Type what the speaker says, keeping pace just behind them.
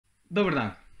Dober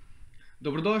dan.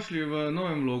 Dobrodošli v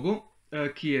novem vlogu,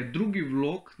 ki je drugi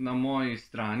vlog na moji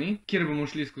strani, kjer bomo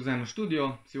šli skozi eno študijo,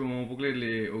 si bomo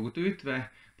pogledali ugotovitve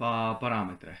pa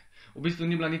parametre. V bistvu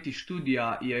ni bila niti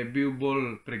študija, je bil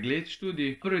bolj pregled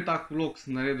študij. Prvi tak vlog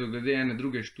sem naredil glede ene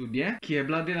druge študije, ki je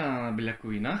bila delana na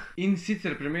beljakovinah. In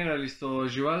sicer primerjali so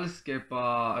živalske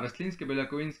pa rastlinske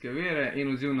beljakovinske vire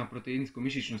in odziv na proteinsko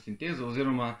mišično sintezo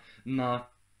oziroma na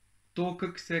to,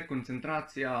 kako se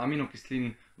koncentracija aminokislin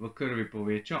v krvi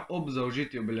poveča ob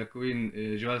zaužitju beljakovin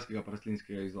živalskega pa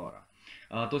rastlinskega izvora.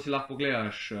 To si lahko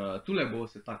pogledaš, tule bo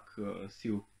se tak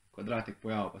siv kvadratik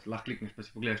pojavil, pa si lahko klikneš pa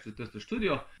si pogledaš tudi to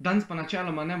študijo. Danes pa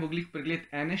načeloma ne bo glih pregled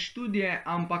ene študije,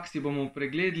 ampak si bomo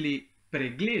pregledali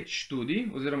pregled študij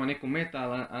oziroma neko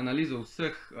meta-analizo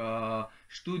vseh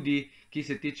študij, ki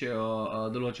se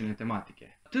tičejo določene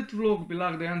tematike. Tudi vlog bi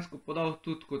lahko dejansko podal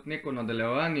tudi kot neko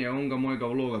nadaljevanje onega mojega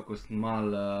vloga, ko sem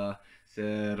malo se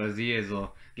razjezil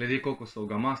glede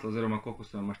kokosovega masla oziroma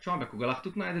kokosove maščobe, ko ga lahko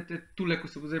tudi najdete tule,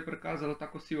 ko se bo zdaj prikazalo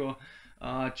tako sivo,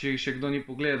 če še kdo ni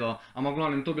pogledal, ampak v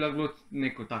glavnem to bi lahko bilo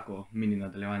neko tako mini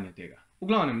nadaljevanje tega. V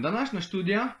glavnem, današnja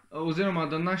študija oziroma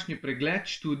današnji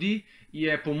pregled študij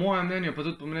je po mojem mnenju, pa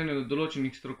tudi po mnenju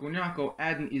določenih strokovnjakov,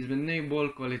 eden izmed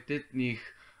najbolj kvalitetnih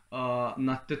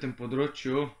na tem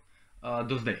področju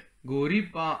do zdaj. Govori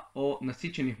pa o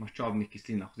nasičenih maščobnih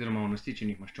kislinah oziroma o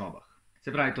nasičenih maščobah. Se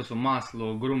pravi, to so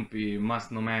maslo, grumpi,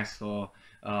 mastno meso,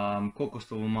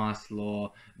 kokosovo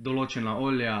maslo, določena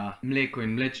olja, mleko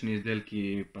in mlečni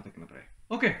izdelki pa tako naprej.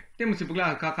 Ok, temu si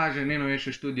pogledati, kaj kaže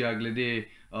najnovejša študija glede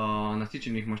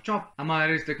nasičenih maščob. A imajo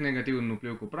res tak negativen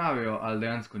vpliv, ko pravijo, ali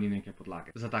dejansko ni neke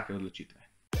podlage za take odločitve.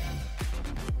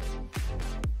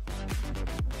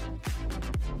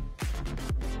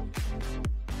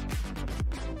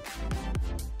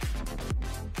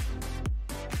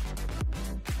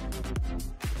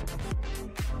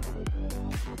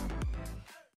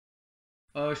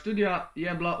 Študija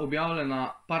je bila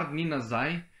objavljena par dni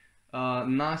nazaj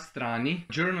na strani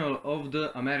Journal of the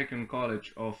American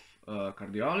College of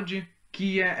Cardiology,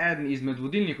 ki je eden izmed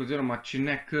vodilnih oziroma, če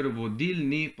ne kar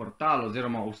vodilni portal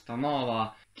oziroma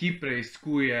ustanova, ki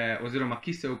preiskuje oziroma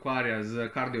ki se ukvarja z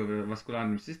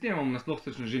kardiovaskularnim sistemom, nasploh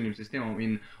srčno-žilnim sistemom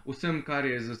in vsem, kar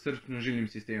je z srčno-žilnim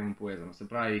sistemom povezano. Se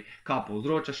pravi, kaj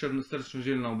povzroča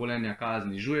srčno-žilna obolenja, kaj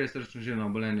znižuje srčno-žilna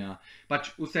obolenja,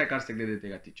 pač vse, kar se glede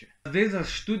tega tiče. Zdaj za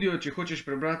študijo, če hočeš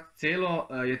prebrati celo,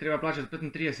 je treba plačati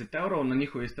 35 €, na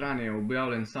njihovi strani je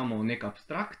objavljen samo nek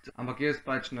abstrakt, ampak jaz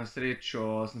pač na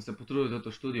srečo sem se potrudil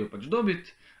to študijo pač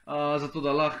dobiti, zato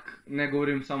da lahko ne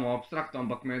govorim samo o abstraktu,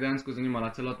 ampak me je dejansko zanimala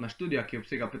celotna študija, ki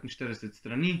obsega 45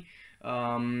 strani,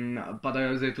 pa da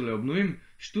jo zdaj tule obnovim.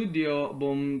 Študijo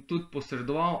bom tudi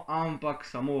posredoval, ampak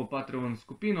samo v Patreon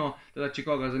skupino, teda če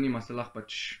koga zanima, se lahko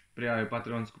pač prijavi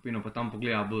Patreon skupino, pa tam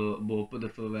pogleda, bo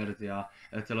PDF verzija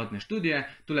celotne študije.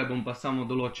 Tule bom pa samo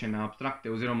določene abstrakte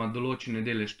oziroma določene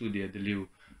dele študije delil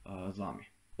z vami.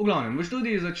 V glavnem, v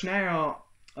študiji začnejo,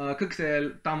 kako se je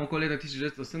tam okoli leta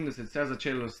 1970 vse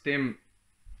začelo s tem,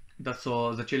 da so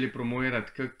začeli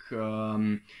promovirati kako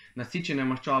nasičene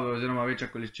maščobe oziroma večja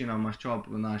količina maščob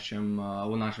v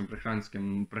našem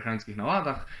prehranskih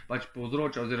navadah pač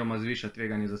povzroča oziroma zviša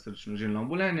tveganje za srčno-žilna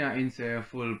obolenja in se je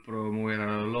ful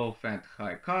promoviralo low fat,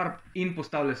 high carb in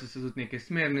postavile so se tudi neke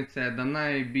smernice, da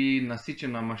naj bi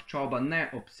nasičena maščoba ne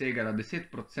obsegala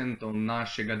 10%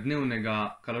 našega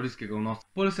dnevnega kalorijskega vnosa.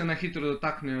 Pol se na hitro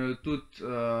dotaknejo tudi,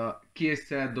 kje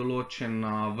se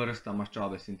določena vrsta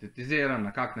maščobe sintetizira,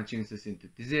 na kak način se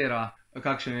sintetizira,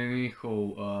 kakšen je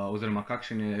njihov oziroma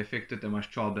kakšen je efekt te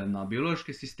maščobe na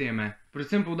biološke sisteme.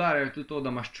 Predvsem poudarjajo tudi to,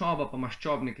 da maščoba pa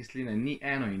maščobne kisline ni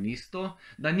eno in isto,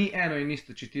 da ni eno in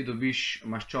isto, če ti dobiš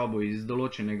maščobo iz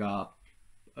določenega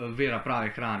vira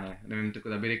prave hrane, ne vem, tako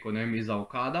da bi rekel, ne vem, iz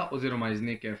avokada oziroma iz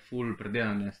neke ful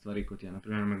predelane stvari, kot je na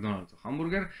primer McDonald'sov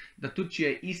hamburger, da tudi če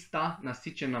je ista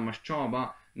nasičena maščoba,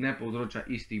 ne povzroča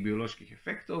istih bioloških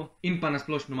efektov in pa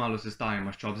nasplošno malo sestavi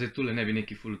maščob. Zdaj tule ne bi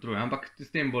neki ful utruje, ampak s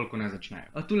tem bolj, ko ne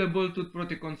začnejo. Tule bolj tudi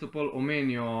proti koncu pol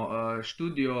omenijo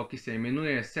študijo, ki se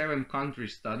imenuje 7 Country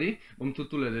Study, bom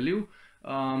tudi tule delil,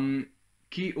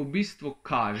 ki v bistvu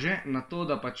kaže na to,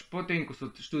 da pač potem, ko so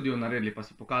študijo naredili, pa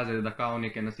so pokazali, da kao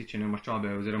neke nasičene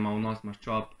maščobe oziroma vnos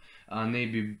maščob ne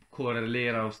bi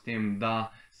koreliral s tem,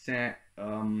 da se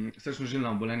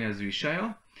srčno-žilna obolenja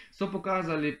zvišajo, so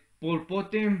pokazali pol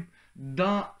potem,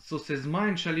 da so se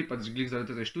zmanjšali, pač glih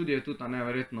zaradi te študije tudi,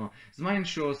 neverjetno,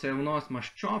 zmanjšal se je vnos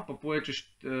maščob, pa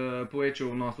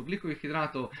povečal vnos ogljikovih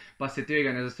hidratov, pa se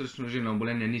tveganja za srčno-žilna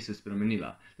obolenja niso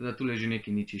spremenila. Teda tule že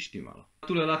nekaj ni čisto štimalo.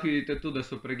 Tule lahko vidite tudi, da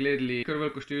so pregledali kar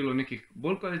veliko število nekih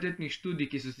bolj kvalitetnih študij,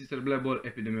 ki so sicer bile bolj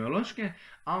epidemiološke,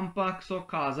 ampak so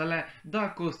kazale,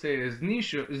 da ko se je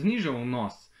znižal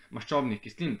vnos maščobnih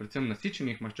kislin, predvsem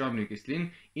nasičenih maščobnih kislin,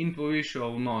 in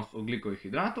povišal vnos ogljikovih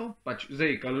hidratov, pač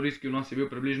zdaj kalorijski vnos je bil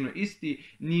približno isti,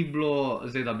 ni bilo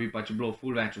zdaj, da bi pač bilo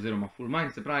ful več oziroma ful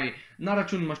manj, se pravi, na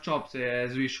račun maščob se je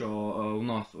zvišal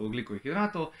vnos ogljikovih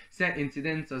hidratov, se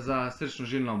incidenca za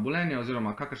srčno-žilna obolenja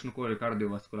oziroma kakršnokoli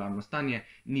kardiovaskularno stanje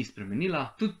ni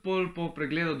spremenila. Tudi po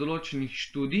pregledu določenih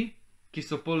študij, ki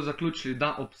so zaključili,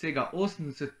 da obsega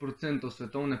 80%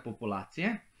 svetovne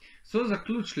populacije, so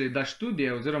zaključili, da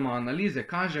študije oziroma analize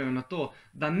kažejo na to,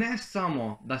 da ne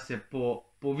samo, da se po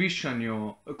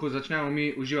povišanju, ko začnemo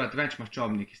mi uživati več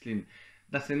maščobnih kislin,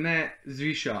 da se ne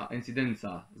zviša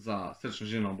incidenca za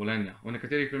srčno-žilna obolenja. V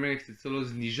nekaterih primerih se celo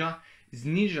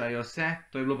znižajo se,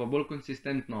 to je bilo pa bolj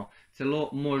konsistentno, celo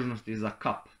možnosti za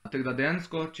kap. Tako da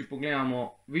dejansko, če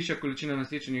pogledamo, višja količina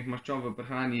nasičenih maščob v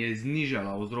prehrani je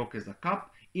znižala vzroke za kap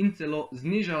in celo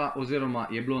znižala oziroma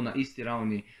je bilo na isti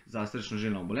ravni za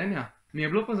srčno-žilna obolenja. Mi je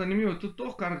bilo pa zanimivo tudi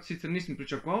to, kar sicer nisem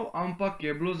pričakoval, ampak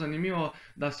je bilo zanimivo,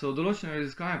 da so določene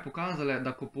raziskave pokazale,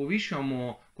 da ko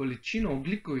povišamo količino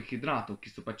ogljikovih hidratov, ki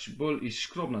so pač bolj iz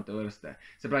škrobnate vrste,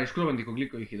 se pravi škrobnatih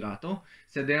ogljikovih hidratov,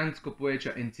 se dejansko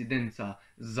poveča incidenca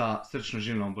za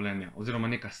srčno-žilna obolenja oziroma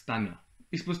neka stanja.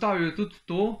 Izpostavil je tudi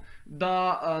to,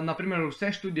 da naprimer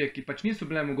vse študije, ki pač niso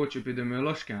bile mogoče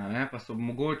epidemiološke, pa so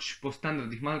mogoče po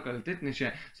standardih malo kvalitetnejše,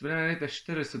 so bile narejene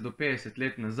 40 do 50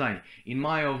 let nazaj in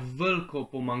imajo veliko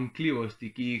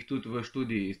pomanjkljivosti, ki jih tudi v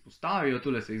študiji izpostavijo,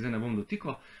 tule se jih zdaj ne bom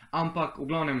dotikal, ampak v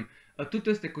glavnem, tudi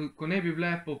tiste, ko ne bi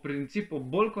bile po principu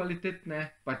bolj kvalitetne,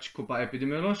 pač ko pa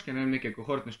epidemiološke, ne vem, neke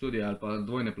kohortne študije ali pa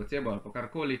dvojne placebo ali pa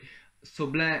karkoli,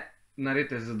 so bile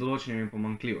narejene z določenimi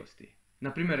pomanjkljivosti.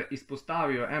 Naprimer,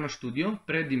 izpostavijo eno študijo,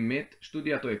 PREDIMED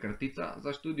študija, to je kratica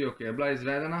za študijo, ki je bila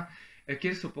izvedena,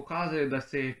 kjer so pokazali, da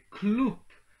se je kljub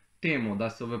temu,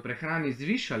 da so v prehrani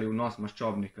zvišali vnos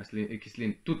maščobnih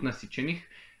kislin, tudi nasičenih,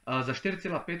 za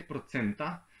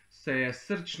 4,5% se je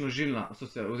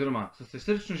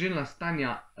srčno-žilna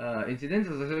stanja,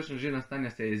 incidenca za srčno-žilna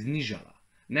stanja se je znižala.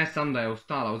 Ne samo, da je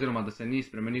ostala oziroma da se ni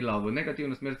spremenila v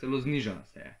negativno smer, celo znižala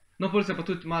se je. No, pol se pa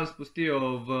tudi malo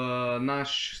spustijo v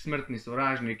naš smrtni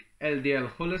sovražnik LDL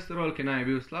holesterol, ki naj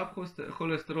bi bil slab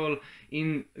holesterol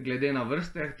in glede na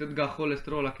vrste tega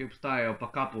holesterola, ki obstajajo, pa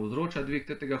kaj povzroča dvig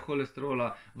tega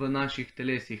holesterola v naših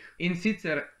telesih. In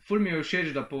sicer, ful mi je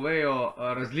všeč, da povejo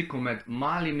razliko med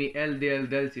malimi LDL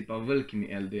delci pa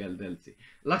velikimi LDL delci.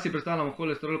 Lahko si predstavljamo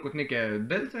holesterol kot neke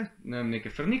delce, neke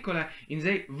frnikole, in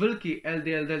zdaj veliki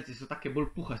LDL delci so take bolj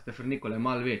puhaste frnikole,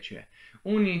 malo večje.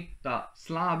 Oni, ta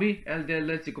slabi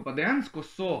LDL delci, ko pa dejansko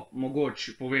so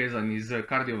mogoče povezani z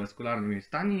kardiovaskularnimi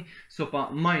stanji, so pa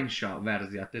manjša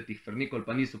verzija teh frnikol,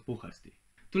 pa niso puhasti.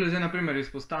 Tule zdaj naprimer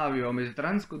izpostavijo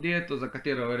mediteransko dieto, za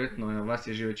katero verjetno vas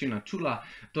je že večina čula.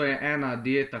 To je ena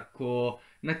dieta, ko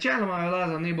načeloma velja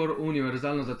za najbolj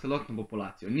univerzalno za celotno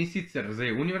populacijo. Ni sicer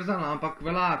zdaj univerzalna, ampak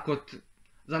velja kot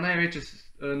za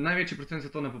največji procent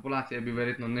svetovne populacije bi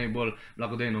verjetno najbolj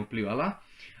blagodejno vplivala.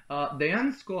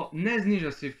 Dejansko ne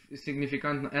zniža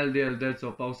signifikantno LDL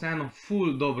delcev, pa vseeno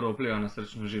ful dobro vpliva na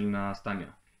srčno-žilna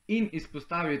stanja. In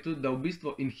izpostavi tudi, da v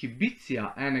bistvu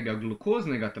inhibicija enega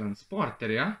glukoznega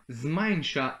transporterja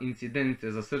zmanjša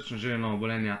incidence za srčno-žilna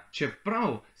obolenja,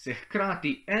 čeprav se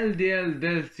hkrati LDL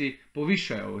delci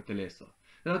povišajo v telesu.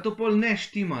 To pol ne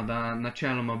štima, da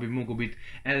načeloma bi mogel biti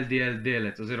LDL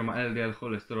delec oziroma LDL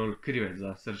holesterol krivec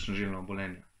za srčno-žilna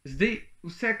obolenja. Zdaj,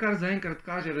 vse, kar zaenkrat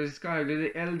kaže raziskave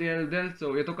glede LDL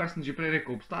delcev, je to, kar sem že prej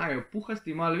rekel, obstajajo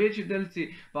puhasti, malo večji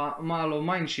delci, pa malo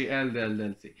manjši LDL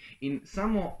delci. In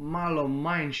samo malo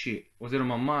manjši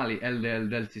oziroma mali LDL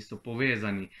delci so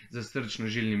povezani z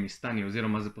srčno-žilnimi stanji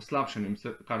oziroma z poslabšanjem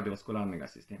kardiovaskularnega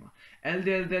sistema.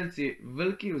 LDL delci,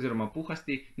 veliki oziroma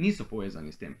puhasti, niso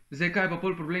povezani s tem. Zdaj, kaj je pa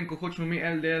pol problem, ko hočemo mi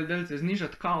LDL delce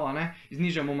znižati,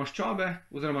 znižamo maščobe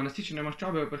oziroma nasičene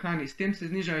maščobe v prehrani, s tem se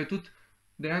znižajo tudi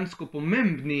dejansko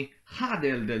pomembni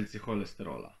HDL delci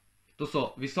holesterola. To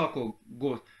so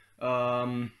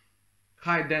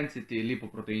high density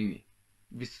lipoproteini.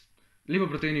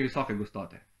 Lipoproteini visoke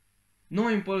gostote. No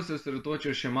in pol se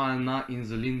osredotočijo še malo na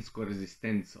inzulinsko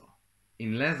rezistenco.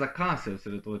 In le zakaj se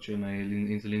osredotočijo na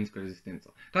inzulinsko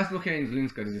rezistenco? Kaj sploh je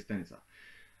inzulinska rezistenca?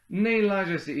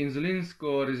 Najlažje si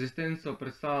inzulinsko rezistenco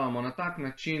predstavljamo na tak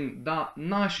način, da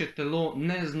naše telo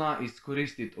ne zna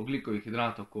izkoristiti ogljikovih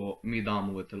hidratov, ko mi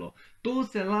damo v telo. To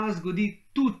se lahko zgodi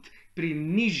tudi pri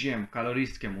nižjem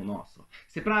kalorijskem vnosu.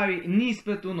 Se pravi, ni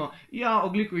spet ja,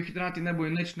 oglikovi hidrati ne bojo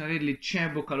nič naredili,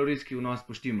 če bo kalorijski vnos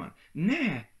poštiman.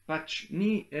 Ne, pač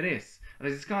ni res.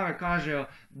 Raziskave kažejo,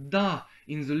 da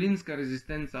inzulinska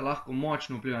rezistenca lahko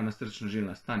močno vpliva na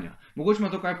srčno-žilna stanja. Mogoče ima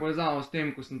to kaj povezavo s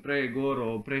tem, ko sem prej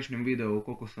govoril v prejšnjem videu o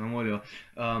kokosovem olju,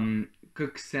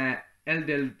 kako se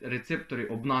LDL receptorji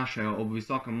obnašajo ob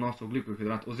visokem vnosu ogljikovih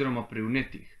hidratov oziroma pri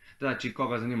vnetih. Teda, če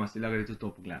koga zanima, si lahko gre tudi to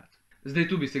pogledati. Zdaj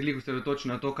tu bi se glih osredotočil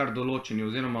na to, kar določeni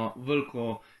oziroma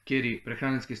veliko kateri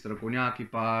prehranski strokovnjaki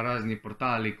pa razni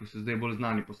portali, ko so zdaj bolj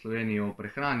znani po Sloveniji o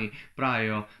prehrani,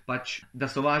 pravijo pač, da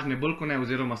so važne bolj kot ne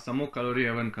oziroma samo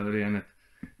kalorije ven, kalorije net.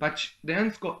 Pač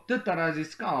dejansko teta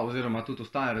raziskava oziroma tudi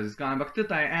ostaja raziskava, ampak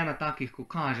teta je ena takih, ko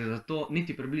kaže, da to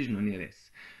niti približno ni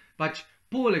res. Pač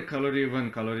poleg kalorij ven,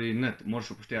 kalorij net, moraš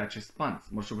upoštevati čez spanc,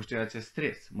 moraš upoštevati čez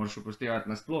stres, moraš upoštevati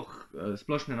nasploh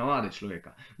splošne navade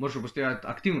človeka, moraš upoštevati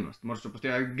aktivnost, moraš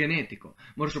upoštevati genetiko,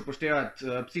 moraš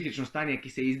upoštevati psihično stanje,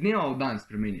 ki se iz dneva v dan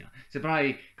spremenja. Se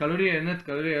pravi, kalorije net,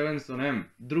 kalorije ven so, ne vem,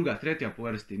 druga, tretja po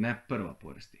vrsti, ne prva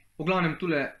po vrsti. V glavnem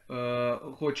tule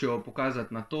hočejo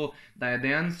pokazati na to, da je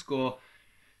dejansko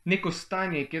neko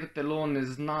stanje, kjer telo ne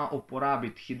zna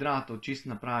uporabiti hidratov čist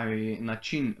na pravi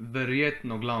način,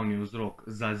 verjetno glavni vzrok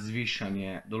za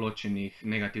zvišanje določenih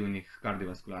negativnih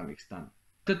kardiovaskularnih stanj.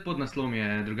 Tet podnaslov mi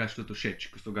je drugače tudi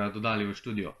všeč, ko so ga dodali v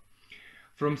študijo.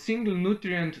 From single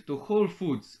nutrient to whole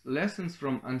foods, lessons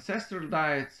from ancestral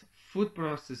diets, food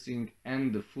processing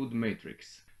and the food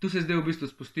matrix. Tu se zdaj v bistvu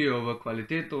spustijo v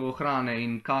kvaliteto hrane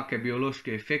in kakšne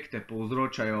biološke efekte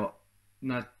povzročajo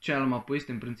načeloma po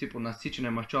istem principu nasičene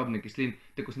maščobne kisline,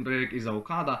 tako sem prej rekel iz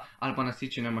avokada, ali pa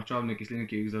nasičene maščobne kisline,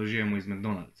 ki jih zaužijemo iz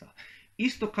McDonald'sa.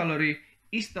 Isto kalorij,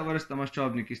 ista vrsta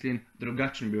maščobnih kislin,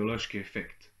 drugačen biološki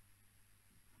efekt.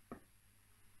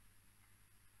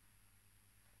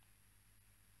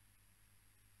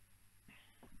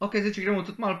 Ok, zdaj, če gremo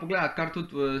tudi malo pogledati, kar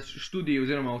tudi v študiji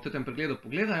oziroma v tem pregledu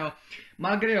pogledajo,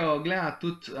 malo grejo gledati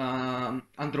tudi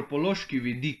antropološki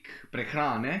vidik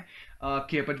prehrane,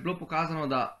 ki je pač bilo pokazano,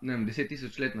 da 10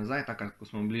 000 let nazaj, takrat, ko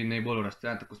smo bili najbolj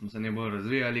razcveti, ko smo se najbolj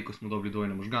razvijali, ko smo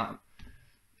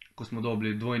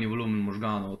dobili dvojni volumen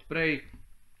možganov od prej,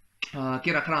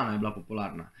 katera hrana je bila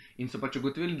popularna. In so pač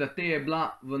ugotovili, da te je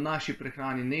bila v naši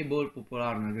prehrani najbolj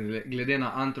popularna, glede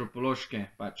na antropološke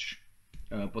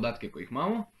podatke, ko jih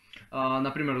imamo.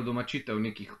 Naprimer udomačitev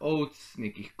nekih ovc,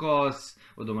 nekih koz,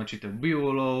 udomačitev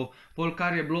bivolov, pol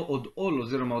kar je bilo od olj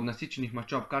oziroma od nasičenih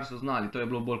maščob, kar so znali, to je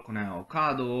bilo bolj kot ne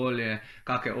avokado olje,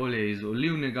 kakšne olje iz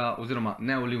olivnega oziroma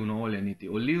ne olivno olje, niti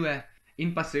olive.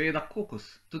 In pa seveda kokos,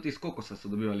 tudi iz kokosa so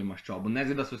dobivali maščobo. Ne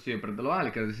zdaj, da so si jo predelovali,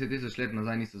 ker 10 000 let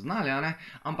nazaj niso znali,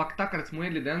 ampak takrat smo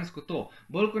jedli dejansko to.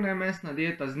 Bolj kot ne mesna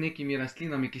dieta z nekimi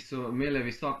rastlinami, ki so imele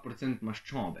visok procent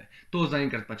maščobe. To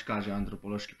zaenkrat pač kažejo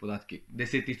antropološki podatki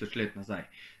 10 000 let nazaj.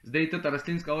 Zdaj, ta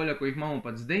rastlinska olja, ko jih imamo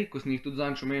pač zdaj, ko sem jih tudi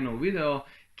zadnjič omenil v videu,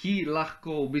 ki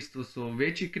lahko v bistvu so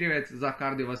večji krivec za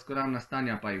kardiovaskularna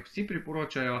stanja, pa jih vsi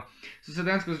priporočajo, so se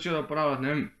dejansko začeli uporabljati,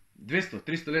 ne vem,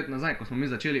 200-300 let nazaj, ko smo mi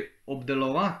začeli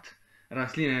obdelovati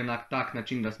rastline na tak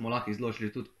način, da smo lahko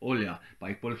izločili tudi olja, pa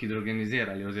jih pol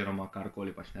hidrogenizirali oziroma karkoli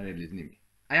pač naredili z njimi.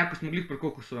 A ja, ko smo glih pri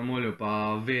kokosovem olju,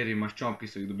 pa veri maščob, ki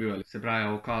so jih dobivali, se pravi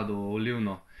avokado,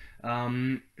 olivno.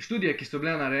 Študije, ki so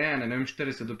bile narejene, ne vem,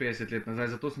 40 do 50 let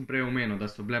nazaj, zato sem prej omenil, da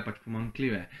so bile pač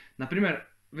pomanjkljive. Naprimer,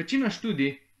 večina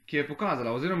študij, ki je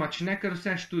pokazala, oziroma če ne kar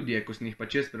vse študije, ko sem jih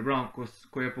pač jaz prebral,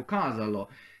 ko je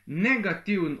pokazalo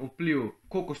negativen vpliv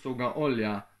kokosovega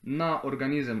olja na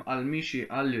organizem ali miši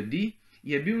ali ljudi,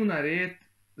 je bil narejen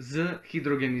z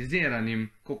hidrogeniziranim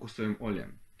kokosovim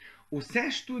oljem.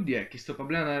 Vse študije, ki so pa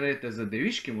bile narejene z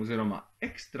deviškim oziroma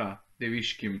ekstra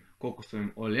deviškim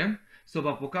kokosovim oljem, so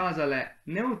pa pokazale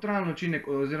nevtralen učinek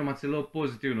oziroma celo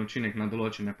pozitiven učinek na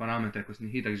določene parametre, ko sem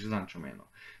jih itak že zadnjič omenil.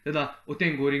 Teda o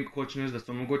tem govorim, ko hočem reči, da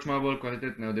so mogoče malo bolj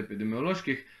kvalitetne od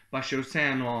epidemioloških, pa še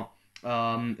vseeno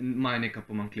imajo nekaj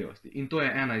pomanjkljivosti. In to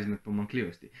je ena izmed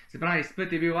pomanjkljivosti. Se pravi,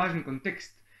 spet je bil važen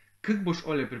kontekst, kako boš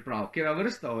olje pripravil, katera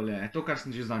vrsta olje je, to, kar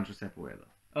sem že zadnjič vse povedal.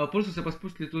 Pol so se pa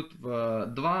spustili tudi v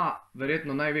dva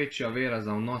verjetno največja vira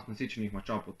za vnos nasičenih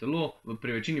maščob v telo,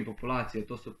 pri večini populacije,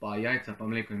 to so pa jajca, pa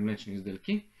mleko in mlečni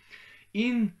izdelki.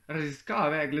 In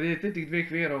raziskave glede teh dveh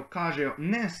virov kažejo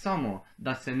ne samo,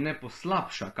 da se ne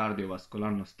poslabša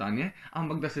kardiovaskularno stanje,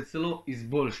 ampak da se celo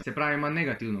izboljša, se pravi ima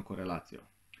negativno korelacijo.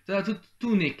 Teda tudi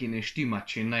tu nekaj ne štima,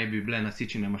 če naj bi bile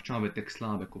nasičene maščobe tako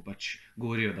slabe, ko pač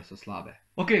govorijo, da so slabe.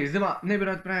 Ok, zdaj pa ne bi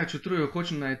rad preveč utrujal,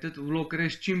 hočem, da je tudi vlog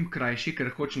res čim krajši, ker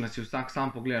hočem, da si vsak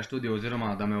sam pogleda študijo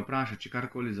oziroma da me vpraša, če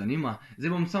karkoli zanima.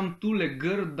 Zdaj bom sam tule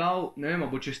dal, ne vem,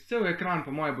 bo čez cel ekran,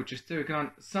 po moje bo čez cel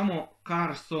ekran, samo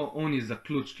kar so oni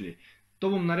zaključili. To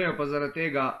bom naredil pa zaradi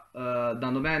tega, da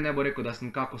noben ne bo rekel, da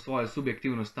sem kako svoje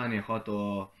subjektivno stanje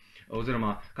hotel,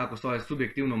 oziroma kako svoje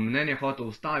subjektivno mnenje hotel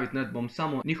ustaviti, ne, bom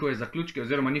samo njihove zaključke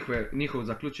oziroma njihov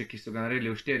zaključek, ki so ga naredili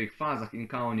v 4 fazah in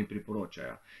kaj oni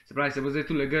priporočajo. Se pravi, se bo zdaj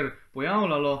tule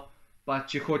pojavljalo, pa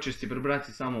če hočeš si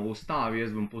prebrati samo ustavi,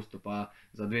 jaz bom pustil pa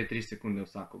za 2-3 sekunde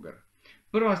vsako .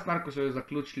 Prva stvar, ko so jo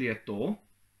zaključili, je to.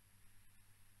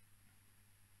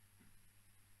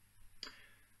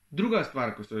 Druga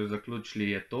stvar, ko so jo zaključili,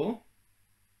 je to.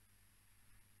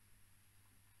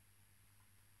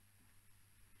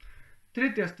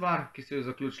 Tretja stvar, ki so jo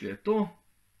zaključili, je to.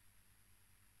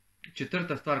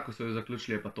 Četrta stvar, ko so jo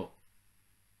zaključili, je pa to.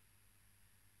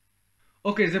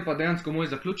 Ok, zdaj pa dejansko moj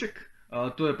zaključek.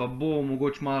 To je pa bo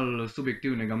mogoče malo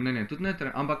subjektivnega mnenja tudi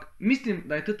noter, ampak mislim,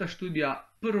 da je ta študija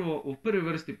v prvi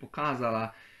vrsti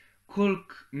pokazala,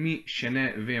 koliko mi še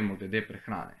ne vemo glede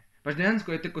prehrane. Pač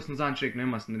dejansko je tako, kot sem zadnjič rekel, ne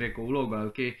vem, sem rekel vlogo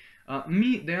ali kaj,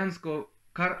 mi dejansko,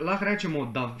 kar lahko rečemo,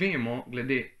 da vemo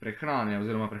glede prehrane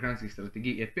oziroma prehranskih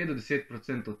strategij, je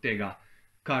 5-10% tega,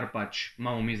 kar pač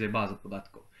imamo mi zdaj bazo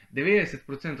podatkov.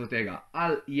 90% tega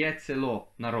ali je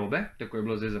celo narobe, tako je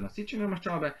bilo zdaj za nasičene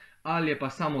maščobe, ali je pa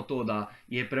samo to, da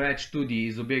je preveč študij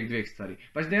iz obeh dveh stvari.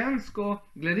 Pač dejansko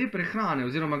glede prehrane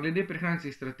oziroma glede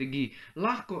prehranskih strategij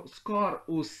lahko skoraj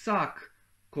vsak,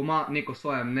 ko ima neko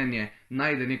svoje mnenje,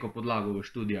 najde neko podlago v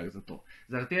študijah za to.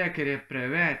 Zaradi tega, ker je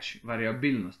preveč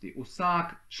variabilnosti.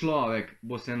 Vsak človek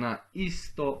bo se na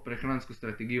isto prehransko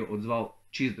strategijo odzval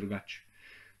čisto drugače.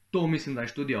 To mislim, da je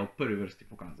študija v prvi vrsti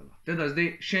pokazala. Teda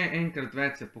zdaj še enkrat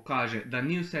več se pokaže, da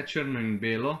ni vse črno in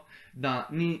belo, da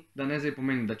ne zdaj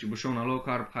pomeni, da če boš šel na low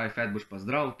carb, high fat, boš pa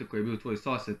zdrav, tako je bil tvoj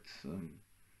sosed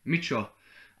Mičo,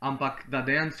 ampak da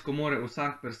dejansko mora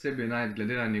vsak pri sebi najti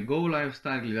glede na njegov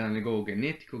lifestyle, glede na njegovo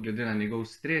genetiko, glede na njegov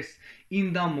stres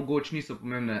in da mogoče niso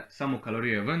pomembne samo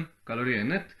kalorije ven, kalorije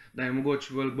net, da je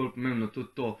mogoče bolj pomembno tudi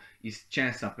to, iz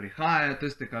česa prihajajo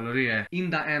tiste kalorije in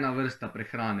da ena vrsta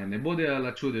prehrane ne bo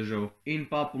delala čudežev in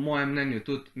pa po mojem mnenju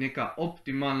tudi neka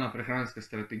optimalna prehranska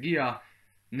strategija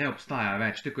ne obstaja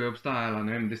več. Tako je obstajala,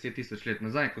 ne vem, 10 000 let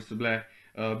nazaj, ko so bile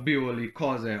bivoli,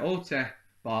 koze, ovce,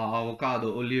 pa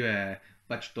avokado, olive,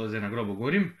 pač to zdaj na grobo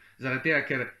govorim, zaradi tega,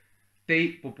 ker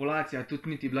tej populacija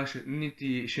tudi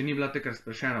niti še ni bila takrat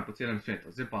razpršena po celem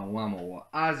svetu. Zdaj pa imamo v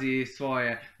Aziji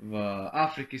svoje, v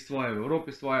Afriki svoje, v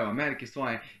Evropi svoje, v Ameriki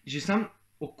svoje. Že sam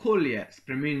okolje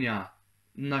spreminja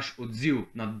naš odziv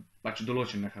na pač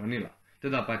določene hranila.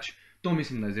 Teda pač to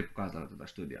mislim, da je zdaj pokazala ta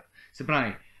študija. Se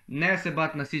pravi, ne se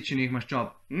bati nasičenih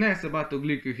maščob, ne se bati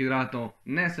ogljikovih hidratov,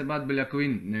 ne se bati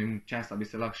beljakovin, ne vem, česa bi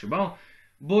se lahko še bal.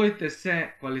 Bojte se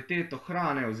kvaliteto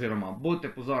hrane oziroma bodite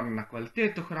pozorni na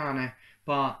kvaliteto hrane,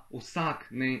 pa vsak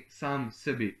naj sam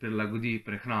sebi prilagodi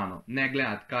prehrano. Ne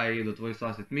gledati, kaj je jedel tvoj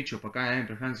sosed Mičo, pa kaj je en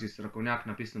prehranski strokovnjak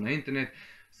napisal na internet,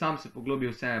 sam se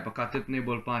poglobi v sebe, pa kaj tudi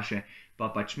najbolj paše,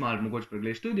 pa pač malo mogoče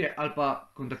pregledaj študije, ali pa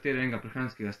kontaktiraj enega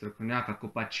prehranskega strokovnjaka,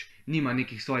 ko pač nima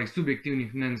nekih svojih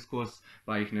subjektivnih mnenj skozi,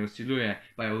 pa jih ne vsiljuje,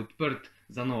 pa je odprt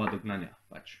za nova dognanja.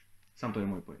 Pač, sam to je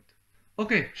moj point.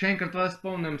 Ok, še enkrat vas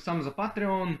spomnim sam za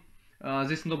Patreon,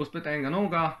 zdaj sem dobil spet enega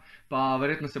novega, pa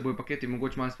verjetno se bojo paketi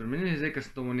mogoče malo spremenili, zdaj ker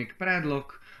sem dobil nek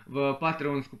predlog, v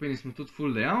Patreon skupini smo tudi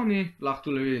ful dejavni, lahko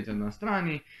tule vidite na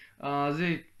strani,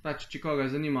 zdaj pač, če koga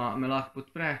zanima, me lahko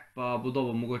podpre, pa bo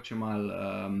dobil mogoče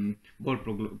malo bolj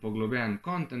poglobljen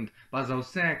content, pa za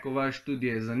vse, ko vas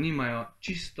študije zanimajo,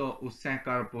 čisto vse,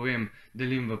 kar povem,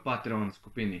 delim v Patreon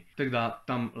skupini, tako da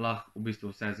tam lahko v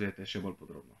bistvu vse izvedete še bolj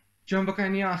podrobno. Če vam pa kaj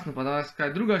ni jasno, pa da vas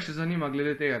kaj druga še zanima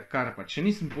glede tega, kar pa še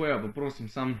nisem povedal, pa prosim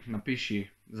sam napiši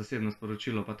zasebno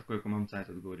sporočilo, pa takoj, ko imam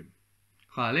cajt odgovorim.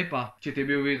 Hvala lepa, če ti je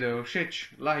bil video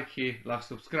všeč, lajki,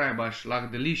 lahko subscribaš,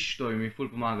 lahko deliš, to bi mi ful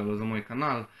pomagalo za moj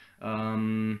kanal.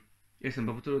 Jaz sem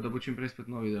pa potrudil, da bo čim prej spet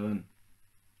nov video ven.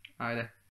 Ajde.